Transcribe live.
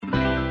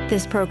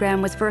This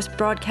program was first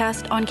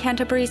broadcast on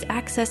Canterbury's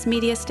access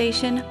media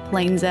station,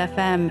 Plains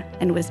FM,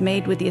 and was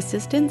made with the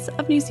assistance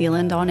of New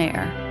Zealand On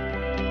Air.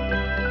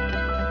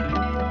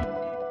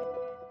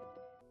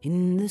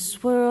 In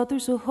this world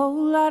there's a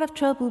whole lot of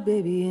trouble,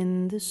 baby.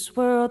 In this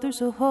world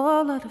there's a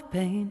whole lot of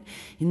pain.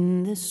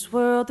 In this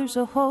world there's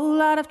a whole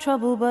lot of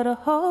trouble, but a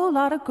whole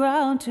lot of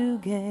ground to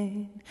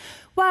gain.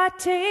 Why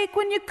take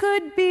when you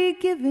could be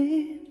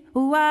giving?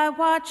 Why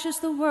watch as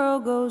the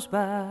world goes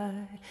by?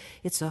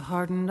 It's a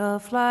hard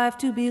enough life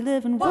to be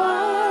living.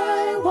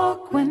 Why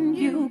walk when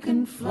you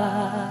can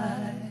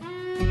fly?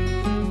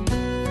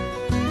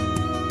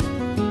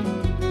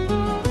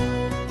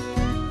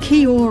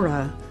 Kia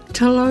ora,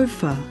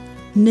 talofa,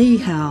 ni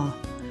hao,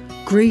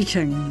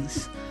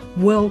 greetings,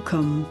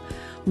 welcome.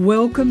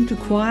 Welcome to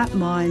Quiet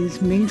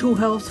Minds Mental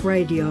Health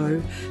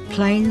Radio,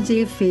 Plains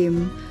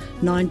FM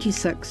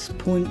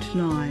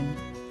 96.9.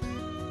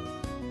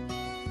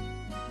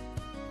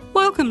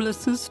 Welcome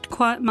listeners to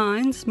Quiet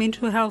Minds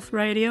Mental Health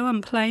Radio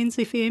on Plains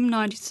FM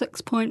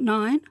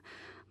 96.9.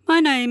 My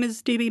name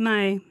is Debbie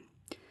May.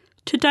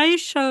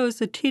 Today's show is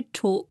a TED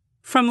Talk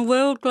from a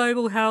world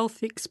global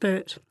health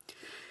expert.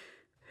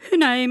 Her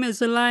name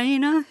is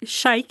Alanna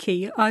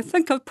Shaikh. I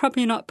think I've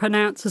probably not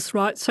pronounced this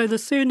right, so the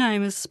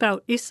surname is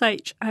spelled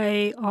S-H-A-I-K-H.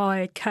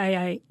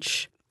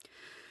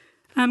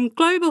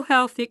 Global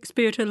health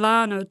expert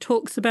Alanna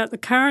talks about the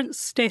current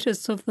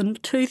status of the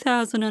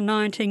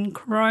 2019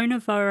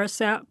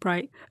 coronavirus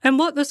outbreak and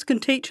what this can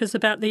teach us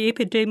about the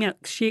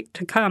epidemics yet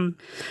to come.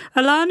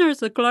 Alanna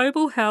is a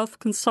global health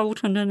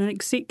consultant and an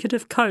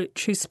executive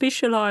coach who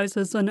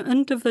specialises in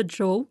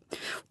individual,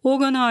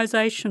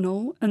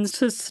 organisational and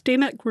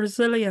systemic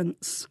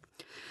resilience.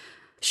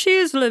 She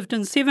has lived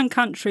in 7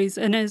 countries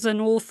and is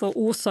an author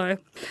also.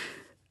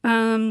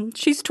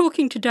 She's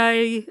talking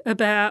today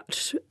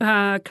about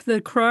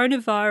the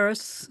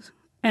coronavirus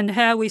and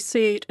how we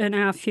see it in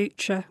our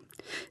future.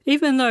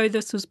 Even though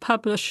this was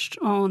published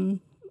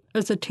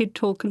as a TED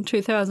Talk in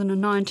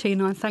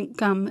 2019, I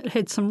think it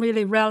had some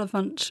really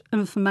relevant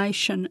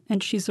information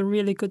and she's a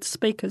really good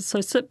speaker. So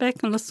sit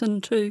back and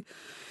listen to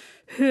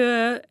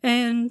her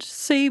and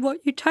see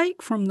what you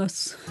take from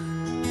this.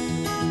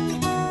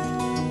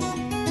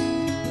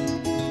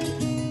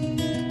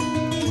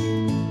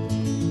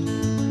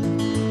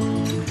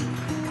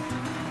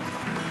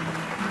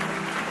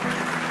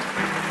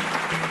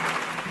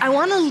 I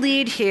want to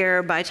lead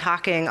here by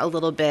talking a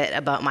little bit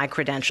about my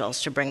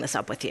credentials to bring this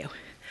up with you.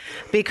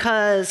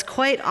 Because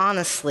quite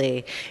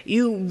honestly,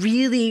 you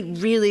really,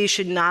 really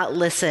should not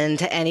listen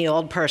to any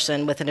old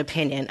person with an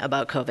opinion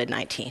about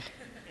COVID-19.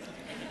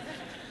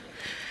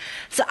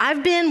 So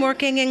I've been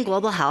working in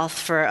global health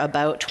for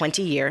about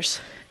 20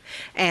 years,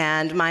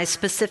 and my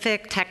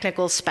specific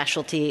technical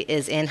specialty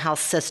is in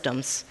health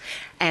systems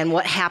and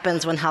what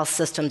happens when health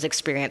systems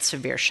experience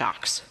severe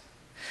shocks.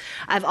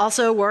 I've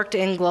also worked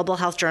in global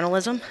health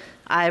journalism.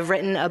 I've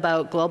written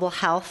about global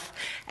health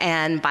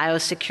and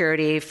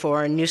biosecurity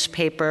for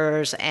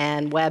newspapers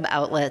and web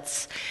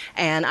outlets,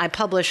 and I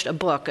published a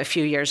book a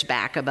few years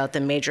back about the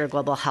major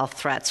global health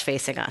threats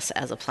facing us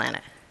as a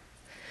planet.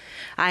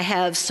 I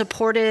have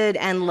supported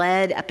and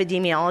led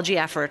epidemiology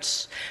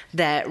efforts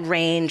that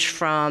range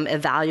from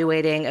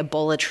evaluating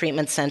Ebola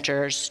treatment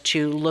centers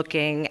to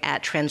looking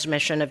at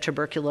transmission of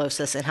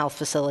tuberculosis in health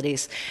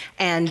facilities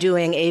and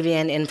doing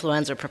avian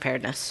influenza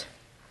preparedness.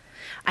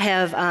 I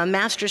have a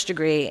master's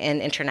degree in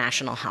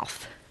international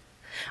health.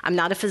 I'm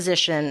not a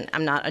physician,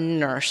 I'm not a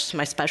nurse.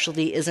 My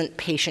specialty isn't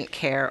patient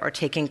care or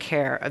taking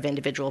care of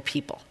individual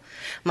people.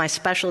 My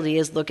specialty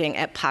is looking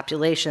at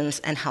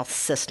populations and health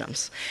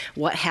systems.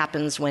 What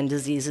happens when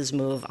diseases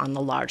move on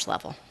the large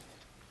level?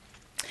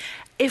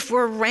 If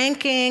we're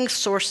ranking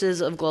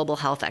sources of global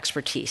health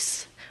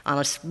expertise on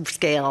a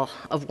scale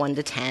of 1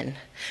 to 10,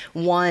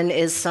 1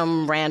 is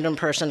some random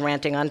person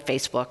ranting on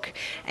Facebook,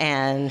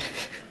 and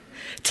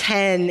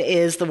 10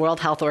 is the World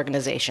Health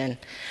Organization.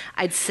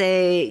 I'd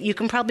say you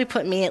can probably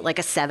put me at like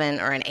a 7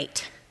 or an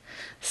 8.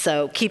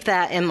 So keep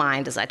that in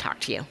mind as I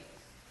talk to you.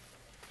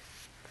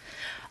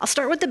 I'll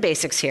start with the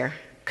basics here,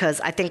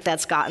 because I think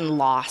that's gotten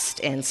lost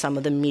in some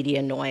of the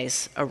media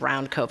noise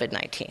around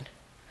COVID-19.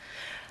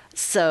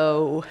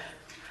 So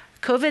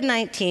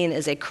COVID-19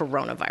 is a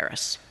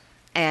coronavirus.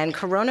 And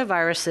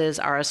coronaviruses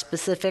are a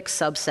specific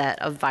subset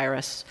of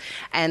virus,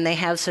 and they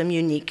have some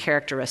unique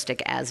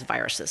characteristic as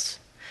viruses.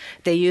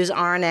 They use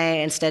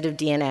RNA instead of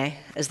DNA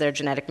as their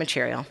genetic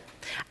material,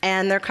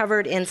 and they're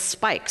covered in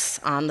spikes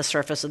on the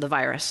surface of the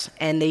virus,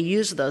 and they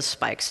use those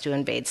spikes to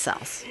invade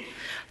cells.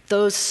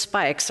 Those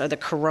spikes are the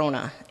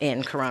corona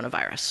in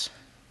coronavirus.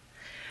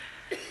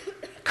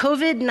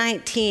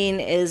 COVID-19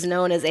 is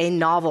known as a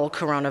novel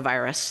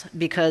coronavirus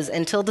because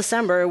until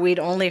December, we'd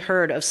only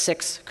heard of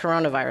 6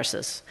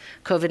 coronaviruses.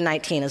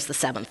 COVID-19 is the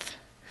 7th.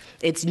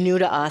 It's new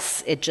to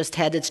us. It just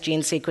had its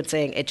gene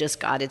sequencing. It just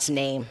got its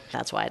name.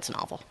 That's why it's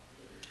novel.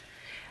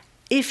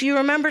 If you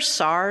remember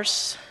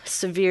SARS,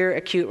 severe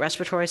acute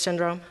respiratory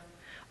syndrome,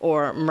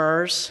 or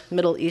MERS,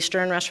 Middle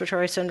Eastern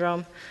respiratory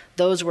syndrome,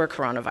 those were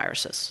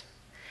coronaviruses.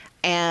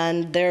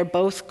 And they're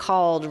both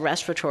called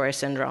respiratory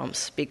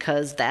syndromes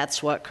because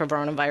that's what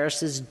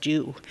coronaviruses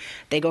do.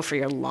 They go for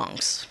your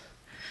lungs.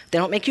 They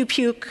don't make you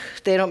puke,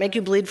 they don't make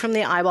you bleed from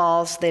the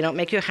eyeballs, they don't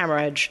make you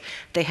hemorrhage,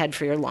 they head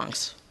for your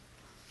lungs.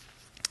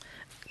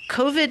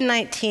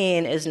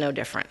 COVID-19 is no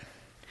different.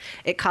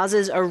 It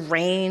causes a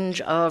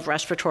range of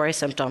respiratory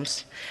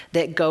symptoms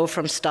that go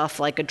from stuff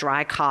like a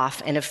dry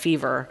cough and a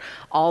fever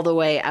all the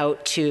way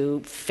out to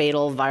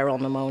fatal viral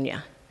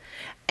pneumonia.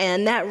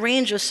 And that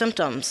range of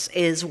symptoms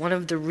is one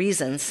of the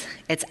reasons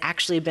it's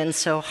actually been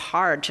so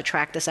hard to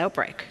track this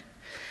outbreak.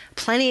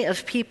 Plenty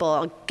of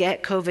people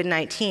get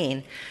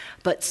COVID-19,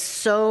 but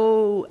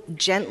so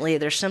gently,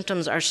 their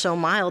symptoms are so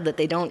mild that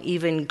they don't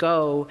even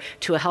go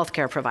to a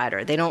healthcare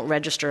provider. They don't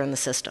register in the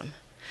system.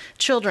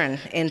 Children,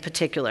 in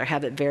particular,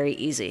 have it very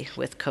easy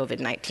with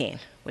COVID-19,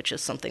 which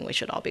is something we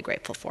should all be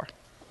grateful for.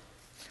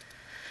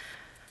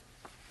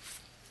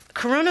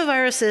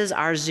 Coronaviruses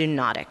are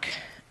zoonotic,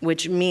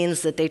 which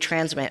means that they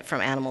transmit from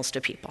animals to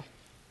people.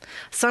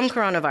 Some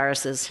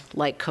coronaviruses,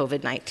 like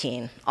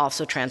COVID-19,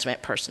 also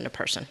transmit person to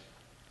person.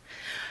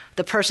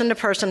 The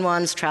person-to-person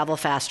ones travel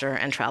faster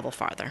and travel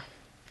farther,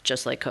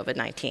 just like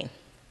COVID-19.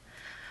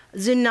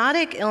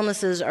 Zoonotic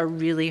illnesses are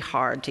really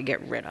hard to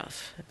get rid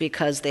of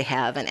because they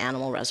have an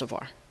animal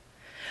reservoir.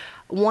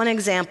 One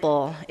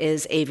example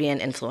is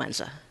avian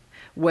influenza,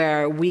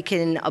 where we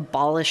can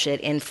abolish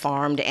it in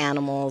farmed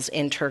animals,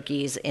 in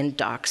turkeys, in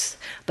ducks,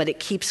 but it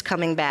keeps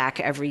coming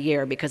back every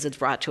year because it's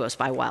brought to us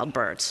by wild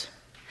birds.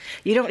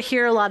 You don't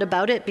hear a lot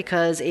about it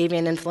because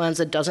avian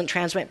influenza doesn't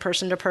transmit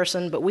person to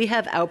person, but we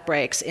have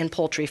outbreaks in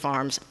poultry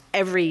farms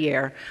every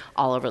year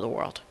all over the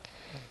world.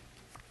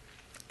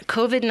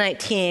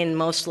 COVID-19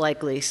 most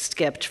likely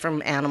skipped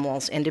from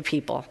animals into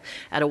people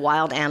at a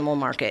wild animal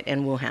market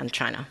in Wuhan,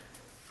 China.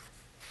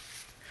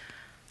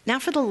 Now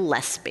for the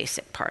less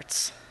basic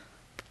parts.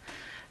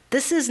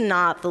 This is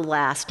not the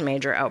last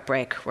major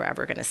outbreak we're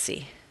ever going to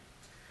see.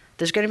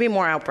 There's going to be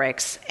more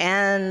outbreaks,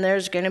 and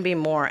there's going to be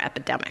more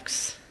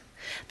epidemics.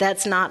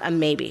 That's not a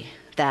maybe,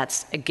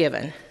 that's a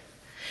given.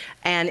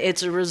 And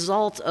it's a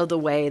result of the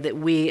way that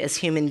we as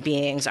human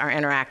beings are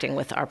interacting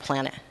with our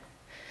planet.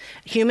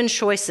 Human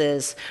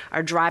choices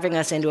are driving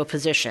us into a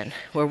position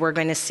where we're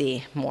going to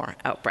see more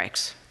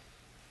outbreaks.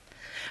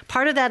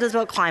 Part of that is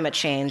about climate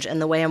change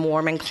and the way a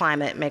warming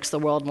climate makes the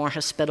world more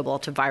hospitable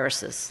to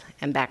viruses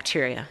and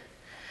bacteria.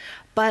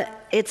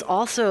 But it's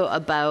also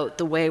about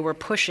the way we're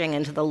pushing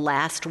into the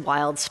last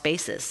wild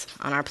spaces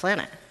on our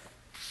planet.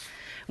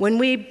 When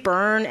we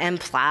burn and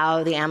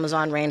plow the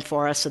Amazon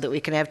rainforest so that we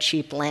can have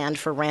cheap land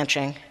for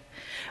ranching,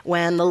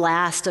 when the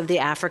last of the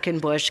African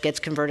bush gets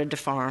converted to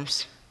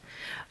farms,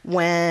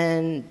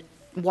 when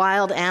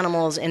wild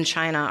animals in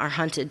China are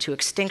hunted to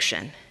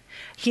extinction,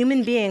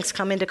 human beings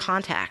come into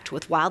contact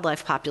with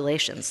wildlife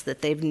populations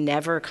that they've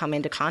never come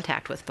into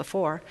contact with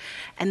before,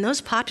 and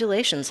those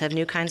populations have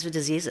new kinds of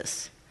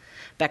diseases,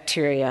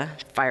 bacteria,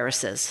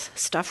 viruses,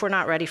 stuff we're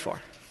not ready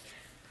for.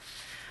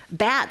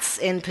 Bats,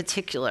 in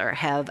particular,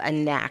 have a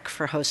knack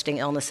for hosting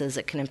illnesses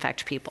that can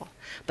infect people,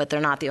 but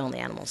they're not the only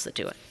animals that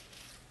do it.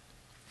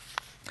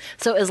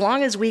 So as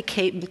long as we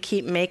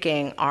keep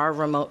making our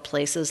remote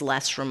places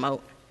less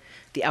remote,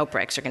 the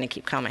outbreaks are going to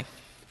keep coming.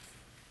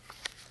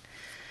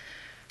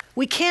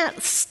 We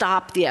can't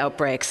stop the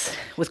outbreaks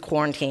with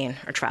quarantine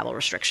or travel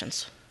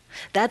restrictions.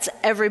 That's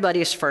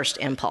everybody's first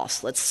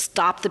impulse. Let's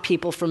stop the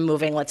people from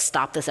moving. Let's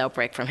stop this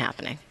outbreak from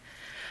happening.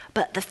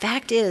 But the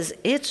fact is,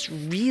 it's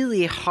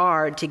really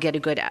hard to get a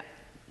good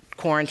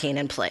quarantine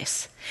in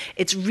place.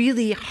 It's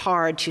really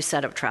hard to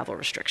set up travel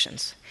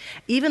restrictions.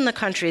 Even the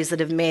countries that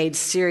have made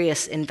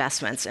serious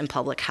investments in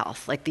public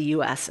health, like the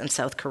US and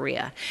South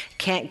Korea,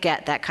 can't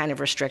get that kind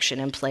of restriction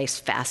in place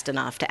fast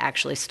enough to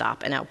actually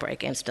stop an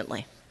outbreak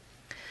instantly.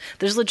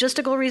 There's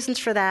logistical reasons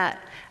for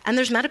that, and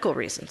there's medical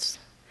reasons.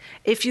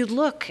 If you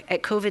look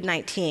at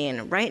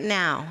COVID-19, right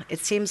now, it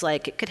seems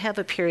like it could have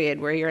a period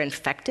where you're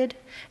infected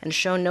and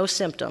show no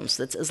symptoms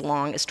that's as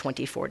long as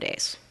 24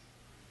 days.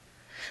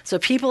 So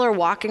people are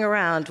walking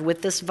around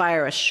with this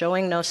virus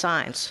showing no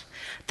signs.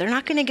 They're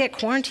not going to get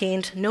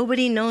quarantined.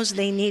 Nobody knows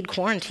they need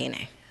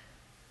quarantining.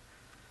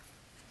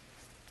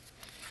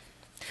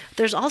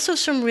 There's also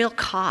some real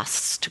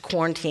costs to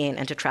quarantine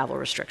and to travel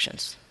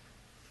restrictions.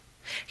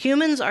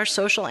 Humans are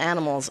social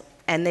animals,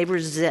 and they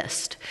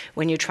resist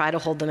when you try to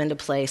hold them into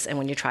place and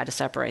when you try to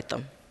separate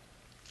them.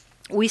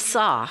 We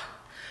saw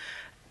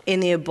in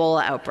the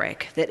Ebola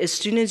outbreak that as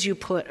soon as you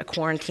put a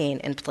quarantine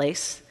in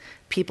place,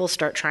 people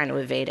start trying to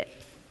evade it.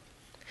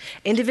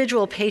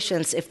 Individual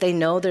patients, if they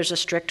know there's a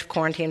strict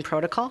quarantine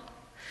protocol,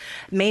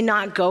 may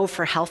not go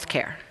for health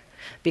care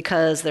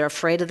because they're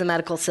afraid of the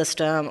medical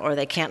system or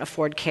they can't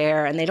afford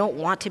care and they don't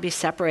want to be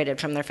separated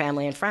from their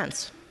family and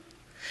friends.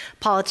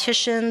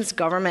 Politicians,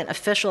 government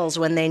officials,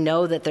 when they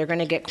know that they're going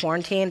to get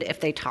quarantined if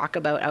they talk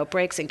about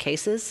outbreaks and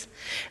cases,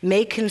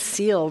 may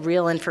conceal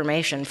real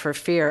information for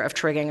fear of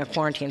triggering a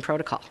quarantine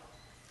protocol.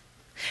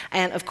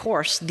 And of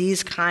course,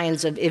 these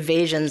kinds of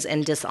evasions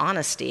and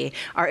dishonesty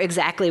are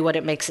exactly what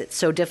it makes it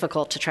so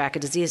difficult to track a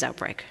disease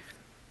outbreak.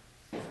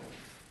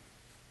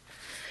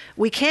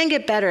 We can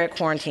get better at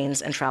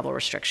quarantines and travel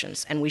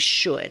restrictions, and we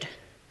should.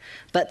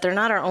 But they're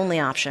not our only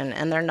option,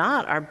 and they're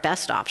not our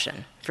best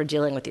option for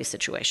dealing with these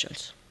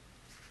situations.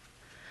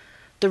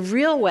 The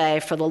real way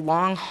for the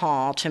long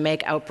haul to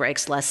make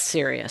outbreaks less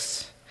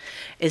serious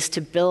is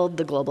to build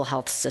the global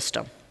health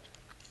system,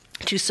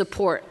 to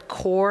support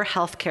core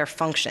healthcare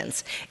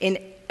functions in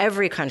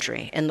every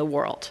country in the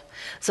world,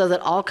 so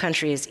that all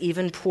countries,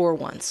 even poor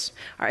ones,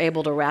 are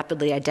able to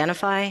rapidly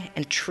identify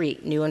and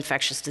treat new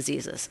infectious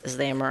diseases as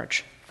they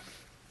emerge.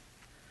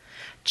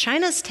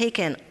 China's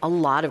taken a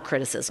lot of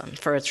criticism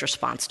for its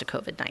response to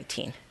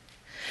COVID-19.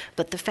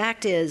 But the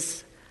fact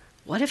is,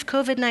 what if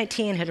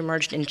COVID-19 had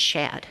emerged in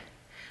Chad,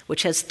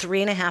 which has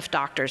 3.5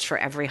 doctors for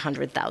every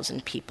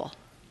 100,000 people?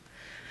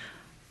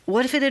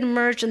 What if it had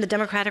emerged in the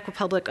Democratic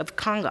Republic of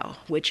Congo,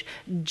 which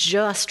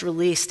just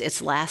released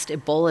its last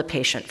Ebola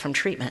patient from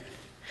treatment?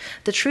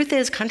 The truth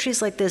is,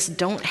 countries like this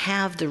don't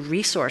have the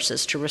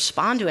resources to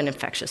respond to an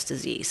infectious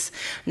disease,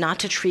 not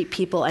to treat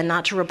people, and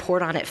not to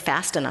report on it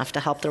fast enough to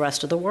help the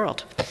rest of the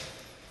world.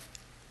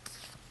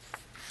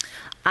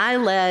 I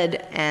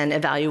led an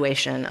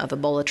evaluation of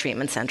Ebola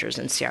treatment centers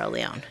in Sierra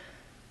Leone.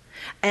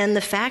 And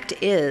the fact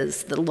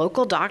is that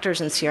local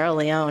doctors in Sierra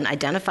Leone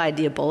identified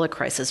the Ebola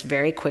crisis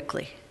very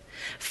quickly.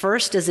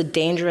 First as a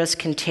dangerous,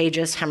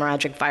 contagious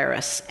hemorrhagic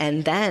virus,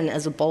 and then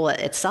as Ebola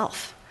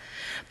itself.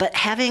 But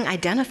having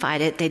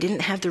identified it, they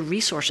didn't have the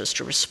resources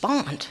to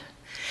respond.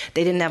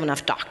 They didn't have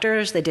enough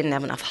doctors, they didn't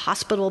have enough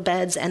hospital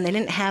beds, and they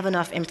didn't have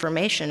enough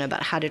information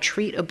about how to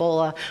treat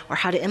Ebola or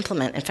how to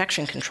implement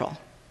infection control.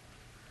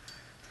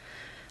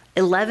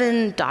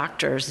 11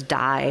 doctors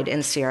died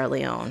in Sierra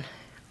Leone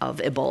of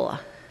Ebola.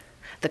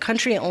 The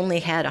country only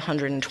had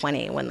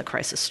 120 when the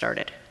crisis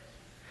started.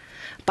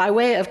 By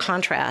way of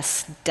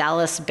contrast,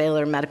 Dallas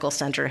Baylor Medical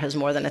Center has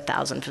more than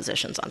 1,000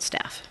 physicians on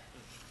staff.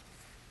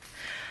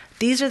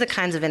 These are the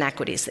kinds of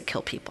inequities that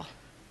kill people.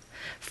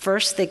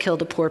 First, they kill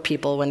the poor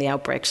people when the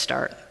outbreaks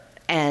start,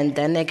 and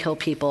then they kill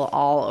people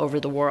all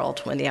over the world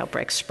when the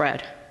outbreaks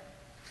spread.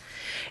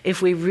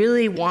 If we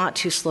really want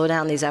to slow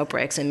down these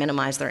outbreaks and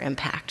minimize their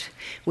impact,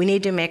 we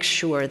need to make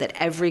sure that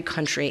every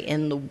country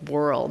in the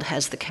world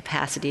has the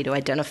capacity to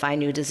identify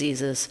new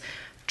diseases,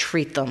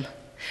 treat them,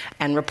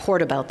 and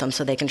report about them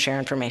so they can share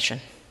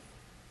information.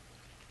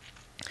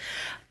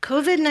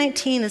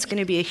 COVID-19 is going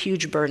to be a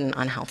huge burden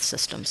on health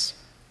systems.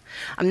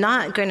 I'm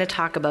not going to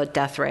talk about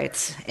death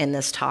rates in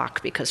this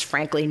talk because,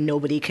 frankly,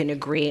 nobody can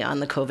agree on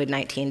the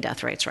COVID-19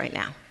 death rates right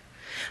now.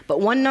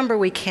 But one number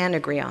we can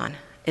agree on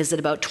is that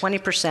about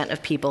 20%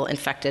 of people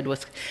infected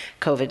with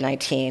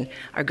COVID-19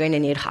 are going to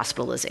need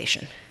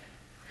hospitalization.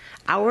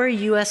 Our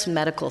US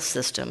medical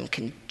system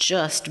can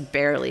just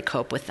barely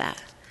cope with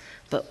that.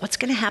 But what's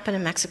going to happen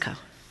in Mexico?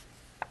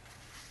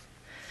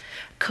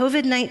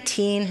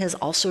 COVID-19 has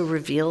also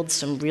revealed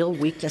some real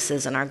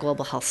weaknesses in our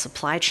global health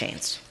supply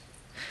chains.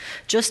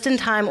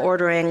 Just-in-time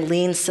ordering,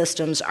 lean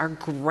systems are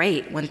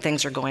great when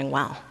things are going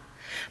well.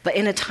 But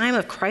in a time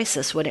of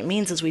crisis, what it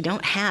means is we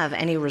don't have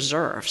any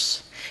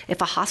reserves.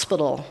 If a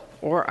hospital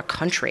or a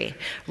country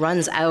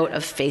runs out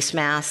of face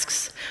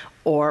masks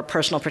or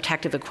personal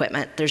protective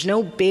equipment, there's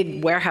no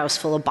big warehouse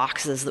full of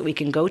boxes that we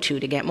can go to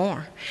get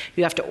more.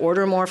 You have to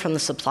order more from the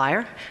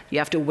supplier, you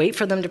have to wait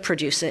for them to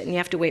produce it, and you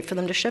have to wait for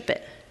them to ship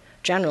it,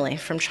 generally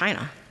from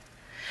China.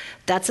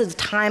 That's a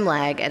time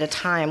lag at a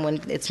time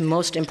when it's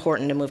most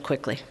important to move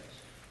quickly.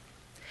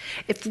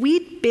 If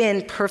we'd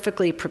been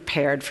perfectly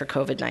prepared for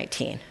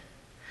COVID-19,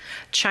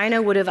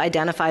 China would have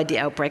identified the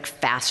outbreak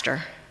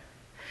faster.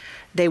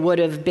 They would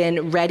have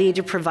been ready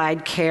to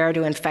provide care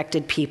to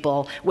infected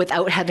people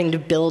without having to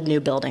build new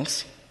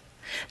buildings.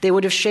 They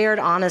would have shared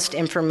honest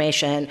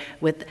information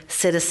with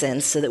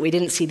citizens so that we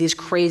didn't see these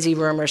crazy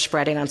rumors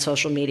spreading on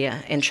social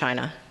media in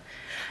China.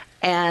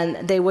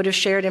 And they would have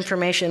shared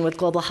information with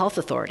global health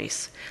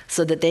authorities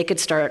so that they could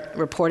start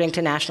reporting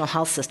to national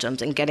health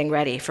systems and getting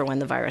ready for when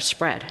the virus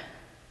spread.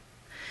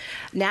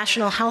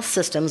 National health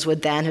systems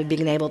would then have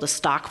been able to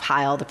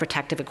stockpile the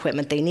protective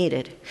equipment they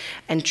needed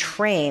and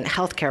train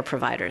healthcare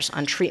providers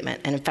on treatment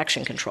and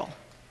infection control.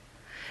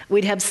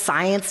 We'd have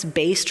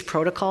science-based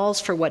protocols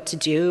for what to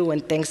do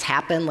when things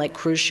happen, like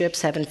cruise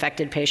ships have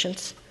infected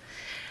patients.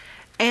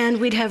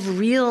 And we'd have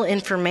real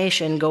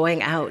information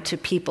going out to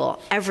people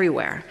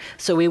everywhere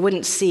so we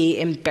wouldn't see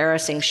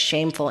embarrassing,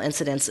 shameful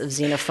incidents of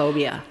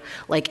xenophobia,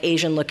 like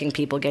Asian-looking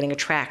people getting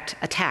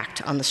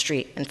attacked on the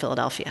street in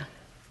Philadelphia.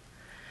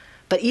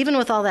 But even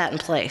with all that in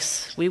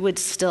place, we would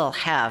still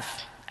have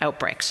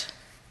outbreaks.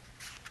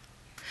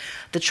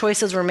 The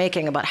choices we're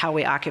making about how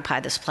we occupy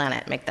this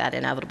planet make that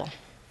inevitable.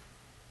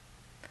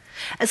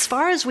 As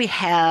far as we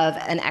have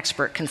an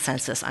expert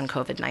consensus on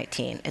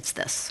COVID-19, it's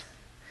this.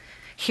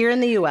 Here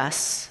in the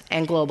US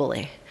and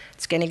globally,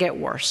 it's going to get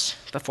worse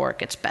before it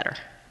gets better.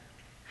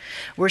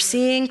 We're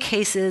seeing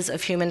cases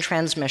of human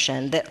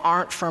transmission that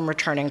aren't from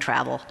returning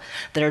travel,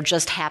 that are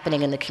just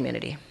happening in the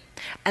community.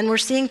 And we're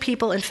seeing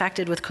people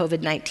infected with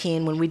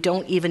COVID-19 when we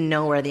don't even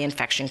know where the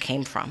infection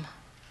came from.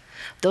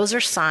 Those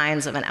are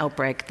signs of an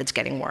outbreak that's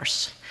getting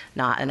worse,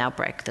 not an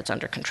outbreak that's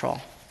under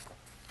control.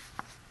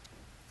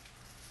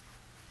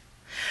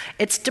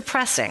 It's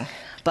depressing,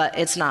 but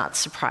it's not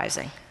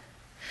surprising.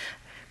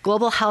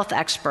 Global health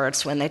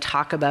experts, when they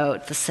talk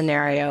about the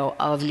scenario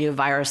of new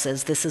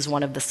viruses, this is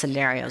one of the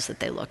scenarios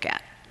that they look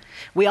at.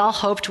 We all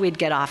hoped we'd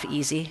get off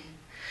easy,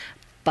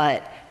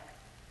 but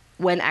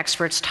when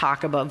experts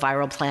talk about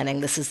viral planning,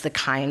 this is the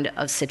kind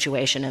of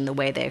situation and the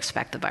way they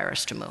expect the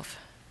virus to move.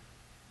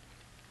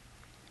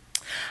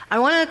 I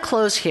want to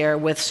close here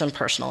with some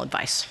personal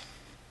advice.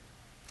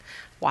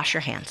 Wash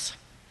your hands.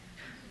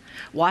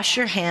 Wash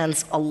your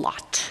hands a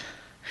lot.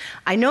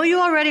 I know you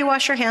already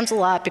wash your hands a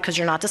lot because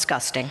you're not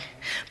disgusting,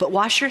 but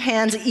wash your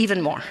hands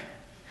even more.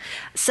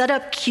 Set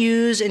up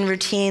cues and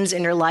routines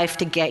in your life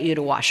to get you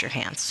to wash your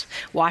hands.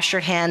 Wash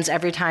your hands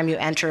every time you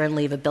enter and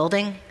leave a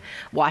building.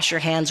 Wash your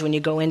hands when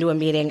you go into a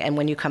meeting and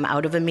when you come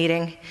out of a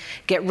meeting.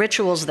 Get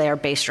rituals there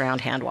based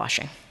around hand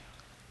washing.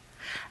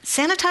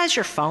 Sanitize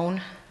your phone.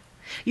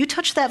 You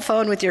touch that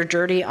phone with your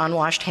dirty,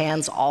 unwashed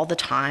hands all the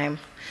time.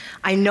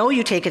 I know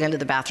you take it into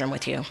the bathroom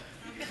with you.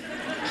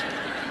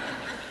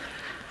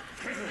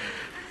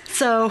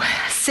 So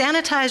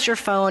sanitize your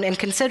phone and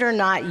consider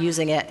not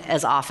using it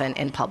as often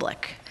in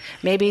public.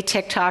 Maybe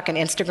TikTok and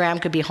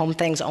Instagram could be home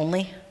things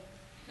only.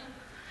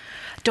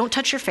 Don't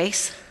touch your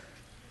face.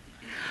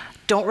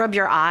 Don't rub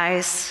your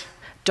eyes.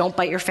 Don't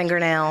bite your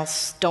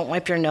fingernails. Don't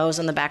wipe your nose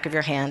on the back of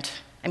your hand.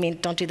 I mean,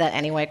 don't do that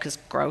anyway, because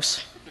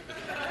gross.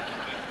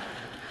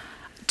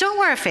 Don't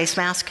wear a face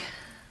mask.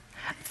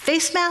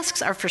 Face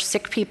masks are for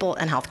sick people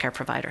and healthcare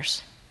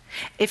providers.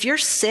 If you're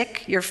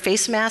sick, your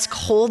face mask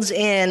holds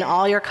in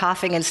all your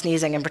coughing and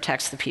sneezing and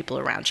protects the people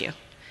around you.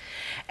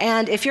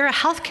 And if you're a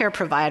healthcare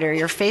provider,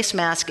 your face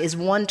mask is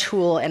one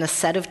tool in a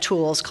set of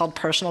tools called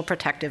personal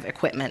protective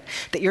equipment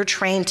that you're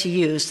trained to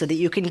use so that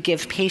you can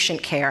give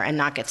patient care and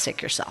not get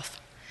sick yourself.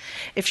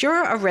 If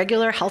you're a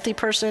regular healthy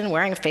person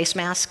wearing a face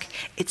mask,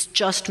 it's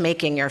just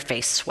making your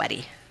face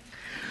sweaty.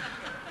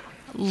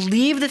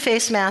 Leave the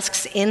face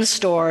masks in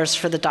stores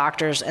for the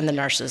doctors and the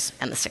nurses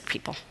and the sick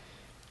people.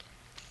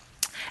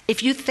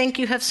 If you think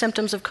you have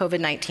symptoms of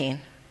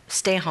COVID-19,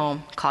 stay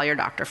home, call your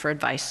doctor for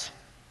advice.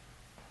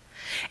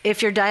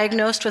 If you're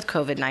diagnosed with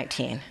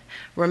COVID-19,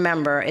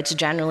 remember it's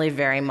generally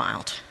very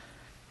mild.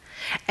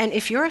 And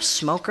if you're a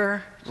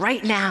smoker,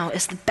 right now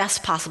is the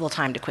best possible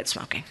time to quit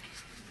smoking.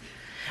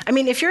 I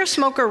mean, if you're a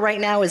smoker, right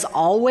now is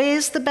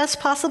always the best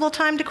possible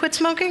time to quit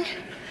smoking.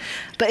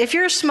 But if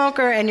you're a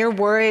smoker and you're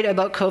worried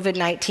about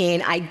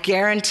COVID-19, I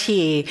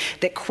guarantee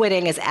that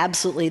quitting is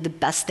absolutely the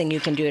best thing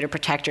you can do to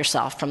protect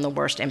yourself from the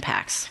worst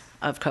impacts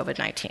of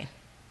COVID-19.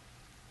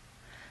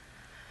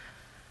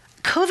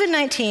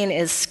 COVID-19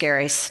 is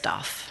scary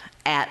stuff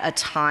at a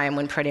time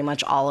when pretty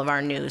much all of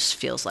our news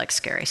feels like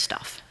scary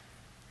stuff.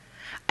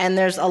 And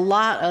there's a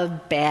lot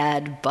of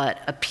bad but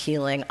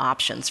appealing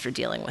options for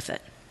dealing with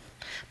it.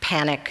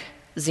 Panic,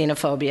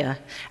 xenophobia,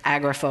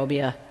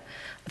 agoraphobia,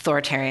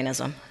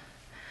 authoritarianism.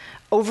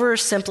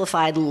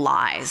 Oversimplified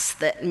lies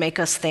that make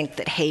us think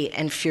that hate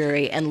and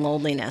fury and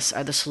loneliness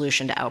are the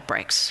solution to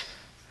outbreaks.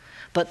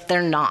 But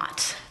they're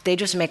not. They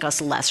just make us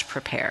less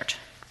prepared.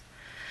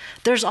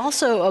 There's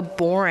also a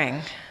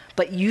boring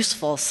but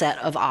useful set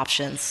of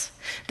options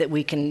that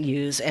we can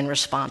use in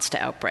response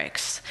to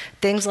outbreaks.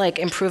 Things like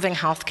improving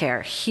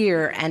healthcare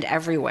here and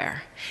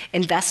everywhere,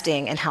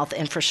 investing in health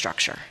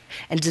infrastructure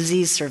and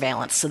disease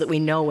surveillance so that we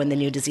know when the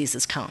new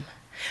diseases come,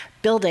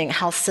 building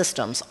health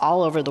systems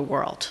all over the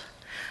world,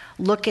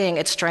 looking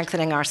at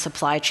strengthening our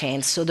supply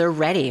chains so they're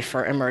ready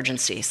for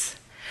emergencies,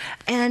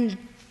 and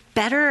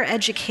better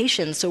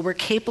education so we're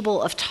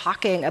capable of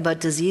talking about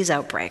disease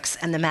outbreaks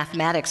and the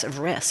mathematics of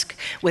risk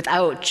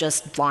without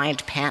just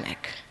blind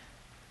panic.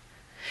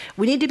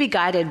 We need to be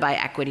guided by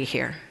equity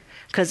here,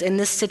 because in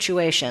this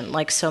situation,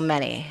 like so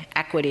many,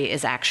 equity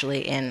is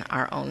actually in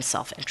our own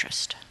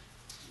self-interest.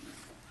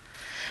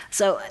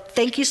 So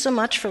thank you so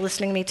much for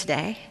listening to me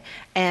today,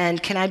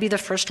 and can I be the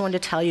first one to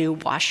tell you,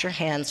 wash your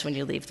hands when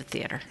you leave the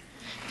theater.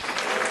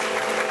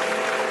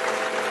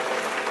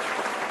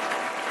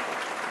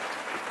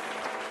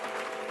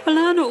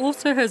 Alanna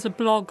also has a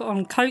blog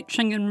on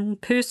coaching and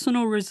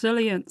personal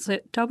resilience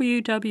at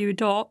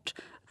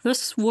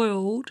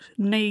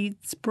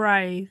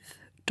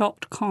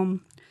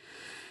www.thisworldneedsbrave.com.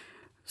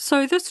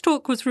 So this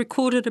talk was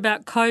recorded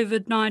about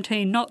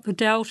COVID-19, not the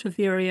Delta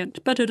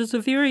variant, but it is a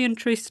very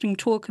interesting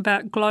talk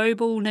about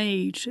global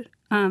need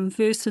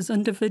versus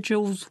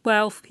individuals,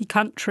 wealthy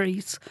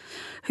countries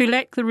who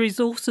lack the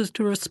resources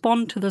to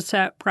respond to this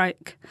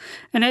outbreak.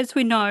 And as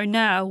we know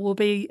now, will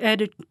be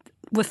added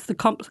with the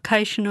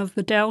complication of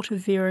the Delta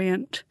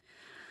variant.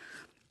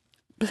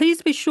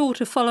 Please be sure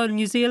to follow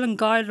New Zealand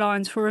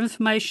guidelines for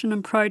information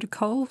and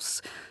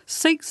protocols.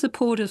 Seek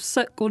support if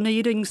sick or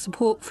needing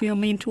support for your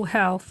mental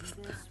health.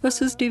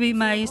 This is Debbie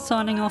May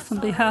signing off on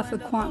behalf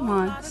of Quiet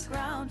Minds.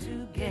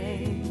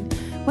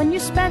 When you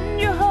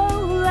spend your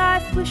whole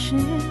life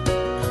wishing,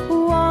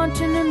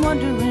 wanting and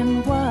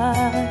wondering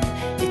why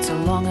it's a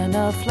long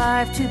enough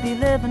life to be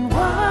living.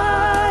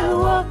 Why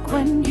walk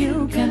when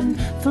you can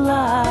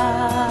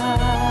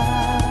fly?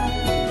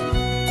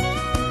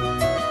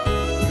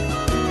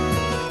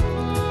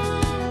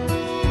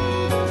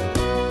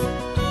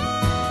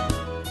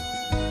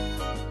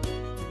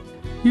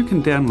 You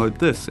can download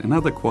this and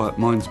other Quiet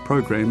Minds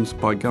programs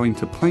by going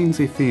to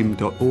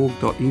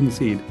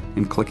plainsfm.org.nz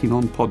and clicking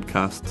on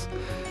podcasts.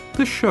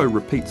 This show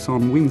repeats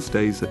on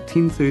Wednesdays at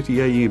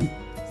 10:30am.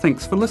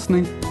 Thanks for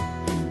listening.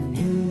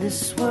 In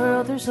this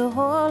world there's a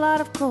whole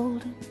lot of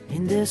gold.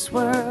 In this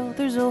world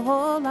there's a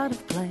whole lot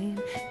of blame.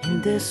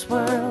 In this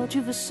world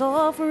you've a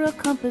soul for a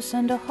compass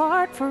and a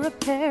heart for a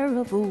pair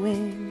of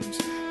wings.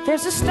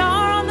 There's a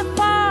star on the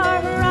far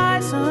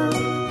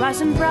horizon,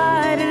 rising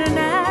bright in an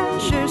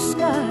azure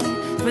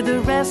sky. For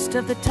the rest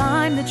of the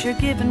time that you're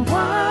given,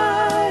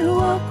 why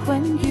walk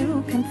when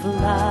you can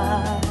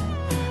fly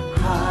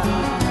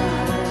high?